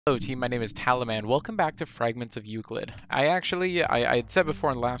Hello team, my name is Talamann. Welcome back to Fragments of Euclid. I had said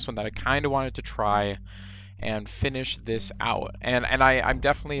before in the last one that I kind of wanted to try and finish this out. I'm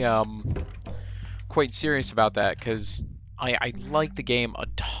definitely quite serious about that because I like the game a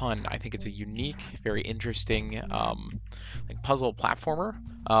ton. I think it's a unique, very interesting like puzzle platformer.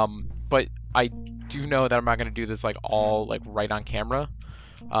 But I do know that I'm not going to do this like all like right on camera.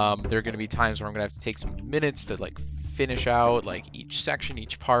 There are going to be times where I'm going to have to take some minutes to like finish out like each section,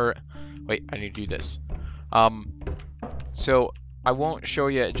 each part. Wait, I need to do this. Um, so I won't show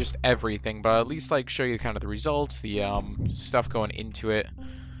you just everything, but I'll at least like show you kind of the results, the stuff going into it,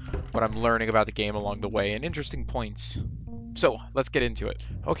 what I'm learning about the game along the way, and interesting points. So let's get into it.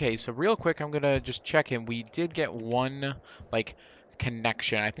 Okay, so real quick, I'm gonna just check in. We did get one like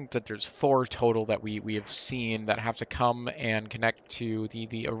connection. I think that there's four total that we have seen that have to come and connect to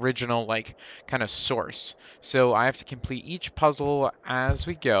the original like kind of source. So I have to complete each puzzle as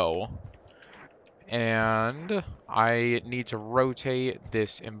we go, and I need to rotate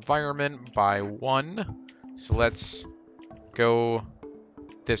this environment by one. So let's go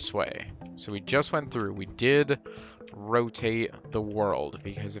this way. So we just went through. We did rotate the world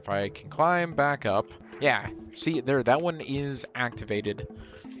because if I can climb back up, yeah, see there, that one is activated.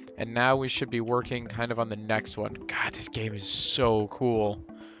 And now we should be working kind of on the next one. God, this game is so cool.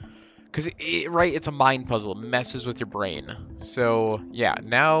 Because, right, it's a mind puzzle. It messes with your brain. So, yeah,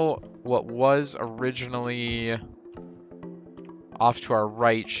 now what was originally off to our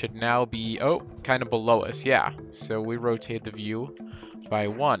right should now be, oh, kind of below us. Yeah, so we rotate the view by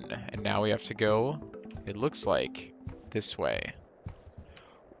one. And now we have to go, it looks like, this way.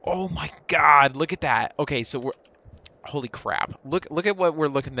 Oh my God, look at that. Okay, so we're, holy crap. Look at what we're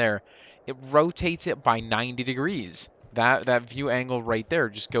looking there. It rotates it by 90 degrees. That view angle right there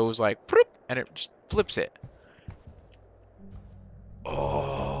just goes like, proop, and it just flips it.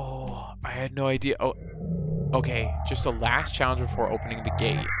 Oh, I had no idea. Oh, okay, just a last challenge before opening the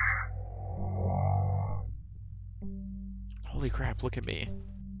gate. Holy crap, look at me.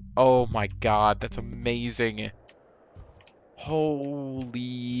 Oh my God, that's amazing.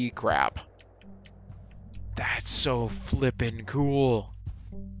 Holy crap. That's so flippin' cool.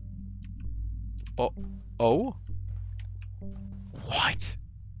 Oh, oh? What?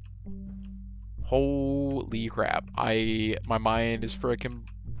 Holy crap. My mind is frickin'.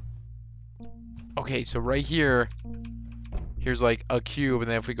 Okay, so right here, here's like a cube,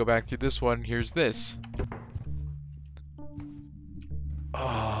 and then if we go back through this one, here's this.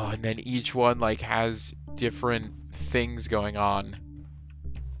 Oh, and then each one like has different things going on.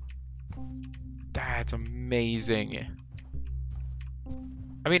 That's amazing.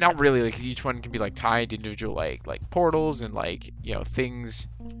 I mean, not really, like each one can be like tied to individual like portals and like, you know, things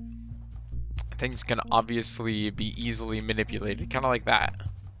can obviously be easily manipulated, kind of like that.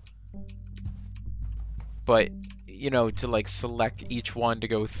 But, you know, to like select each one to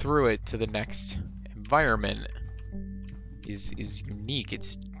go through it to the next environment is unique.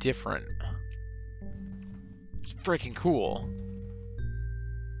 It's different. It's freaking cool.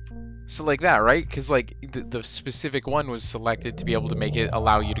 So like that, right? Because like the specific one was selected to be able to make it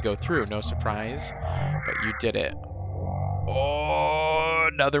allow you to go through. No surprise, but you did it. Oh,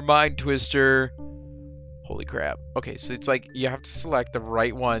 another mind twister. Holy crap. Okay, so it's like you have to select the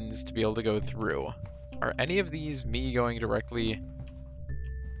right ones to be able to go through. Are any of these me going directly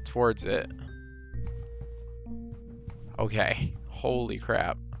towards it? Okay. Holy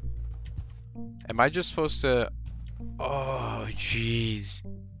crap. Am I just supposed to... Oh, jeez.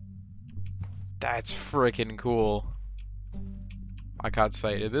 That's freaking cool. I caught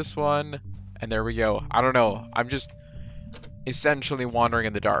sight of this one, and there we go. I don't know. I'm just essentially wandering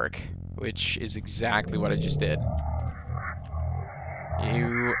in the dark, which is exactly what I just did.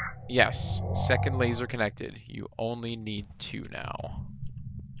 Yes, second laser connected. You only need two now.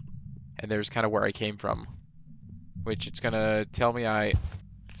 And there's kind of where I came from, which it's gonna tell me I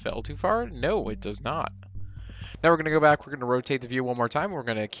fell too far? No, it does not. Now we're gonna go back, we're gonna rotate the view one more time, we're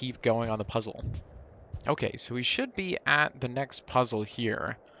gonna keep going on the puzzle. Okay, so we should be at the next puzzle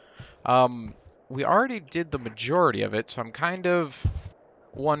here. We already did the majority of it, so I'm kind of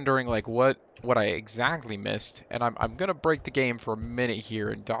wondering like what I exactly missed, and I'm gonna break the game for a minute here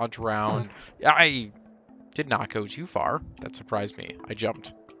and dodge around. I did not go too far. That surprised me. I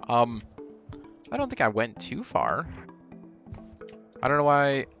jumped. I don't think I went too far. I don't know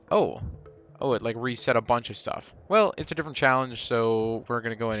why. Oh, it like reset a bunch of stuff. Well, it's a different challenge, so we're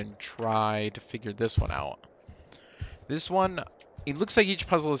gonna go in and try to figure this one out. This one, it looks like each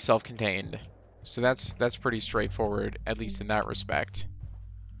puzzle is self-contained, so that's pretty straightforward, at least in that respect.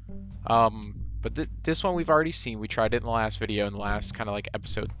 But this one we've already seen. We tried it in the last video, in the last kind of like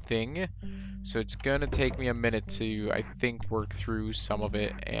episode thing. So it's gonna take me a minute to, I think, work through some of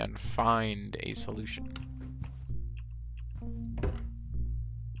it and find a solution.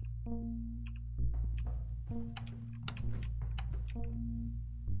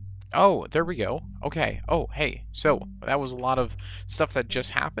 Oh, there we go. Okay. Oh, hey. So that was a lot of stuff that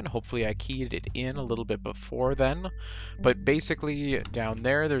just happened. Hopefully I keyed it in a little bit before then. But basically down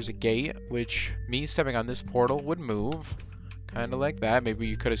there, there's a gate, which me stepping on this portal would move. Kind of like that. Maybe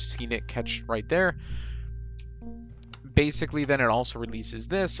you could have seen it catch right there. Basically, then it also releases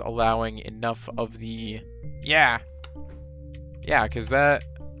this, allowing enough of the... Yeah, because that...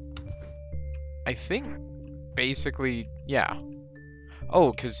 I think, basically, yeah.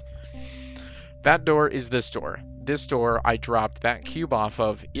 Oh, because that door is this door. This door, I dropped that cube off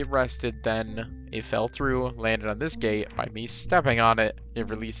of. It rested, then it fell through, landed on this gate. By me stepping on it, it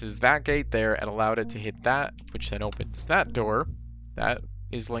releases that gate there and allowed it to hit that, which then opens that door. That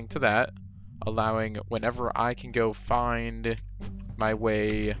is linked to that, allowing whenever I can go find my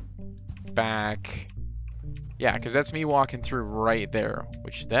way back. Yeah, because that's me walking through right there,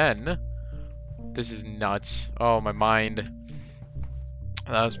 which then, this is nuts. Oh, my mind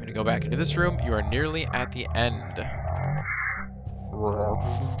allows me to go back into this room. You are nearly at the end.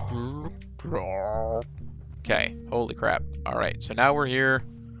 Okay, holy crap. All right, so now we're here.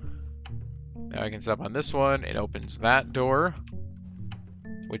 Now I can step on this one. It opens that door,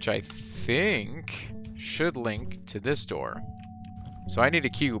 which I think should link to this door. So I need a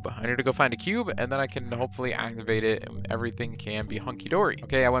cube. I need to go find a cube, and then I can hopefully activate it, and everything can be hunky-dory.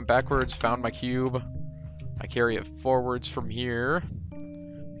 Okay, I went backwards, found my cube. I carry it forwards from here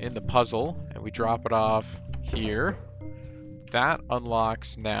in the puzzle, and we drop it off here. That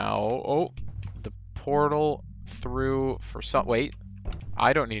unlocks now, oh, the portal through for some, wait,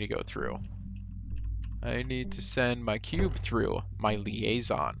 I don't need to go through. I need to send my cube through, my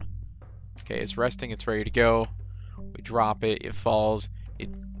liaison. Okay, it's resting, it's ready to go. We drop it, it falls.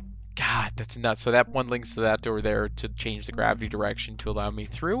 God, that's nuts. So that one links to that door there to change the gravity direction to allow me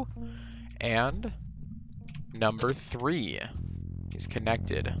through. And number 3 is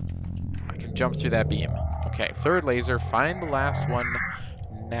connected. I can jump through that beam. Okay, third laser, find the last one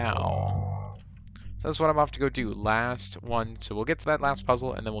now. So that's what I'm off to go do, last one. So we'll get to that last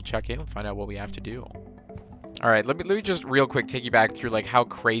puzzle and then we'll check in and find out what we have to do. All right, let me just real quick take you back through like how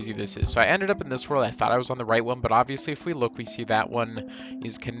crazy this is. So I ended up in this world. I thought I was on the right one, but obviously if we look, we see that one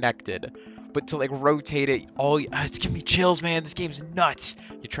is connected. But to like rotate it, it's giving me chills, man. This game's nuts.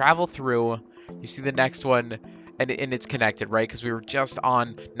 You travel through, you see the next one, and it's connected, right? Because we were just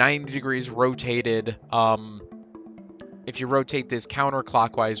on 90 degrees rotated. If you rotate this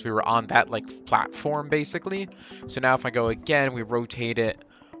counterclockwise, we were on that like platform basically. So now if I go again, we rotate it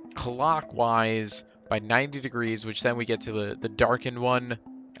clockwise by 90 degrees, which then we get to the darkened one.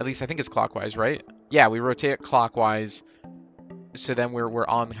 At least I think it's clockwise, right? Yeah, we rotate it clockwise. So then we're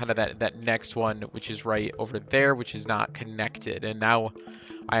on kind of that next one, which is right over there, which is not connected. And now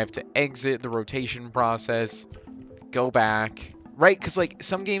I have to exit the rotation process, go back, right? Because like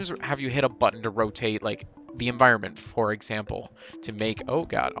some games have you hit a button to rotate like the environment, for example, to make, oh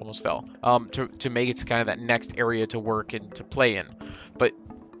god, almost fell, to make it to kind of that next area to work and to play in. But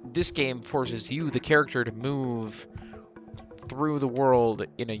this game forces you, the character, to move through the world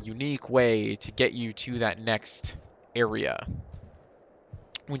in a unique way to get you to that next area,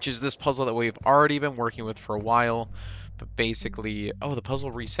 which is this puzzle that we've already been working with for a while. But basically, oh, the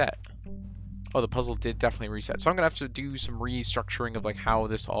puzzle reset. Oh, the puzzle did definitely reset. So I'm gonna have to do some restructuring of like how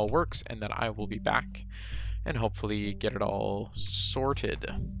this all works, and then I will be back and hopefully get it all sorted.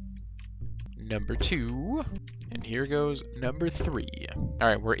 Number 2, and here goes number 3. All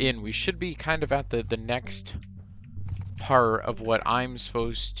right, we're in. We should be kind of at the next part of what I'm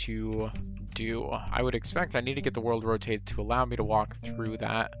supposed to do. I would expect I need to get the world rotated to allow me to walk through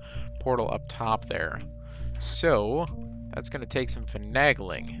that portal up top there. So that's going to take some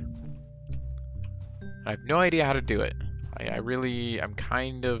finagling. I have no idea how to do it. I'm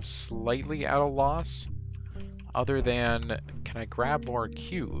kind of slightly at a loss, other than, can I grab more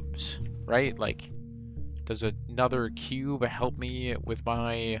cubes, right? Like, does another cube help me with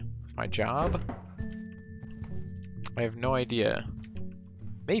my job? I have no idea.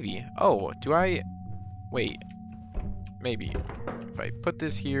 Maybe. Oh, do I? Wait. Maybe. If I put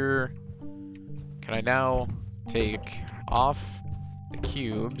this here, can I now take off the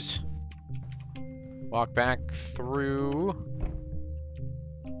cubes, walk back through,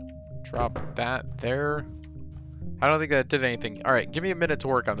 drop that there, I don't think that did anything. All right, give me a minute to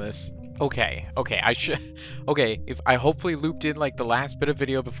work on this. Okay, I should. Okay, if I hopefully looped in like the last bit of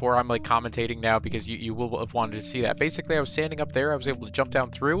video before I'm like commentating now, because you will have wanted to see that. Basically, I was standing up there, I was able to jump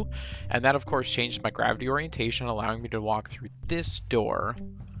down through, and that of course changed my gravity orientation, allowing me to walk through this door.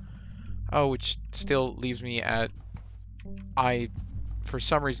 Oh, which still leaves me at. I, for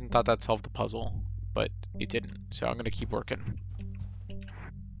some reason, thought that solved the puzzle, but it didn't. So I'm gonna keep working.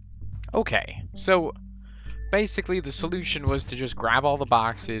 Okay, so. Basically, the solution was to just grab all the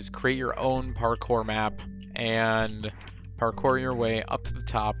boxes, create your own parkour map, and parkour your way up to the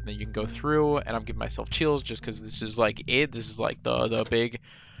top, and then you can go through, and I'm giving myself chills just because this is like it. This is like the big...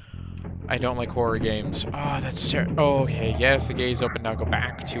 I don't like horror games. Oh, that's... Okay, yes, the gate is open. Now go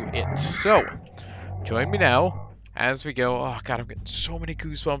back to it. So, join me now as we go. Oh, God, I'm getting so many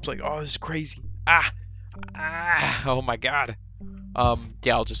goosebumps. Like, oh, this is crazy. Oh, my God.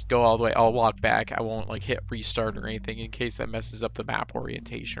 Yeah, I'll just go all the way. I'll walk back. I won't like hit restart or anything in case that messes up the map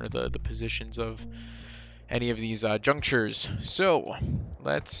orientation or the positions of any of these junctures. So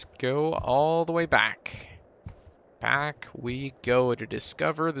let's go all the way back. Back we go to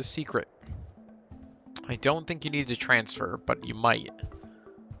discover the secret. I don't think you need to transfer, but you might.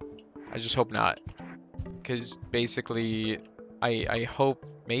 I just hope not. Because basically, I hope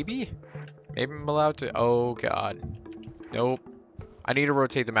maybe I'm allowed to. Oh God, nope. I need to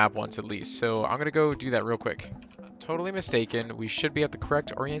rotate the map once at least, so I'm gonna go do that real quick. Totally mistaken. We should be at the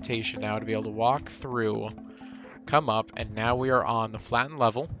correct orientation now to be able to walk through, come up, and now we are on the flattened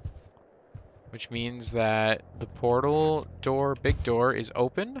level, which means that the portal door, big door, is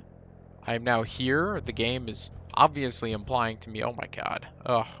open. I am now here. The game is obviously implying to me, oh my God.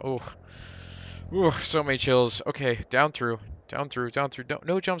 So many chills. Okay, down through.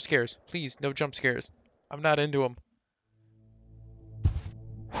 No jump scares. Please, no jump scares. I'm not into them.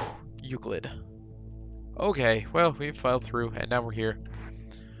 Euclid. Okay, well, we filed through, and now we're here.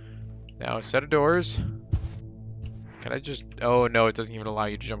 Now, a set of doors. Can I just... Oh, no, it doesn't even allow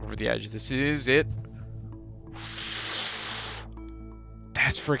you to jump over the edge. This is it.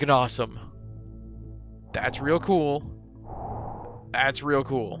 That's freaking awesome. That's real cool. That's real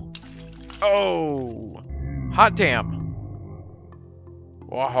cool. Oh! Hot damn.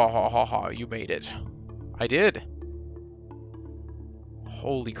 Wahahaha, you made it. I did.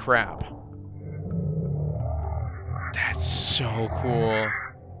 Holy crap. That's so cool.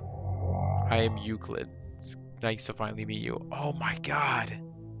 I am Euclid. It's nice to finally meet you. Oh my God.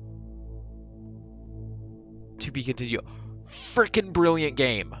 To be continued. Freaking brilliant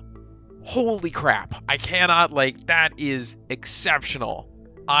game. Holy crap. I cannot, like, that is exceptional.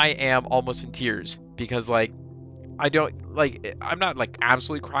 I am almost in tears because, like, I don't, like, I'm not, like,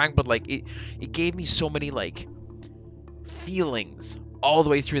 absolutely crying, but, like, it gave me so many, like, feelings all the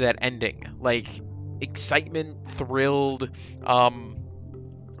way through that ending. Like, excitement, thrilled,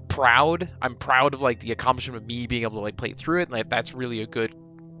 proud. I'm proud of, like, the accomplishment of me being able to, like, play through it. Like, that's really a good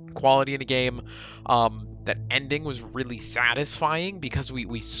quality in a game. That ending was really satisfying because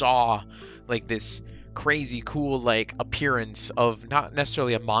we saw, like, this crazy cool, like, appearance of not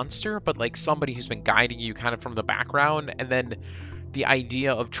necessarily a monster, but, like, somebody who's been guiding you kind of from the background, and then the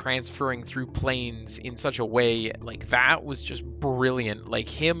idea of transferring through planes in such a way, like, that was just brilliant. Like,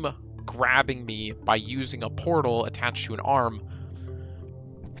 him grabbing me by using a portal attached to an arm,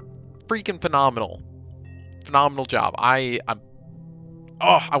 freaking phenomenal. Phenomenal job. I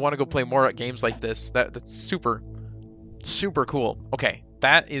want to go play more games like this. That's super cool. Okay,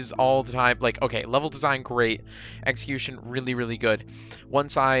 that is all the time. Like, okay, level design great, execution really good.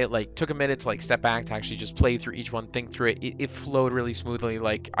 Once I, like, took a minute to, like, step back to actually just play through each one, think through it, it flowed really smoothly.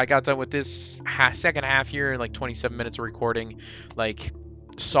 Like, I got done with this second half here in like 27 minutes of recording. Like,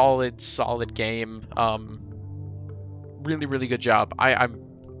 solid game. Really good job. I'm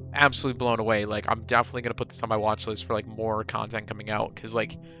absolutely blown away. Like, I'm definitely gonna put this on my watch list for, like, more content coming out, because,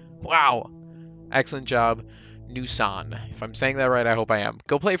 like, wow, excellent job, Nusan. If I'm saying that right, I hope I am.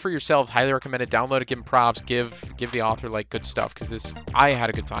 Go play for yourself. Highly recommend it. Download it, give him props, give the author, like, good stuff, because this, I had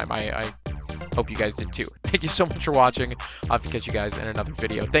a good time. I hope you guys did too. Thank you so much for watching. I'll have to catch you guys in another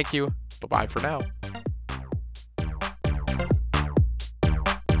video. Thank you. Bye-bye for now.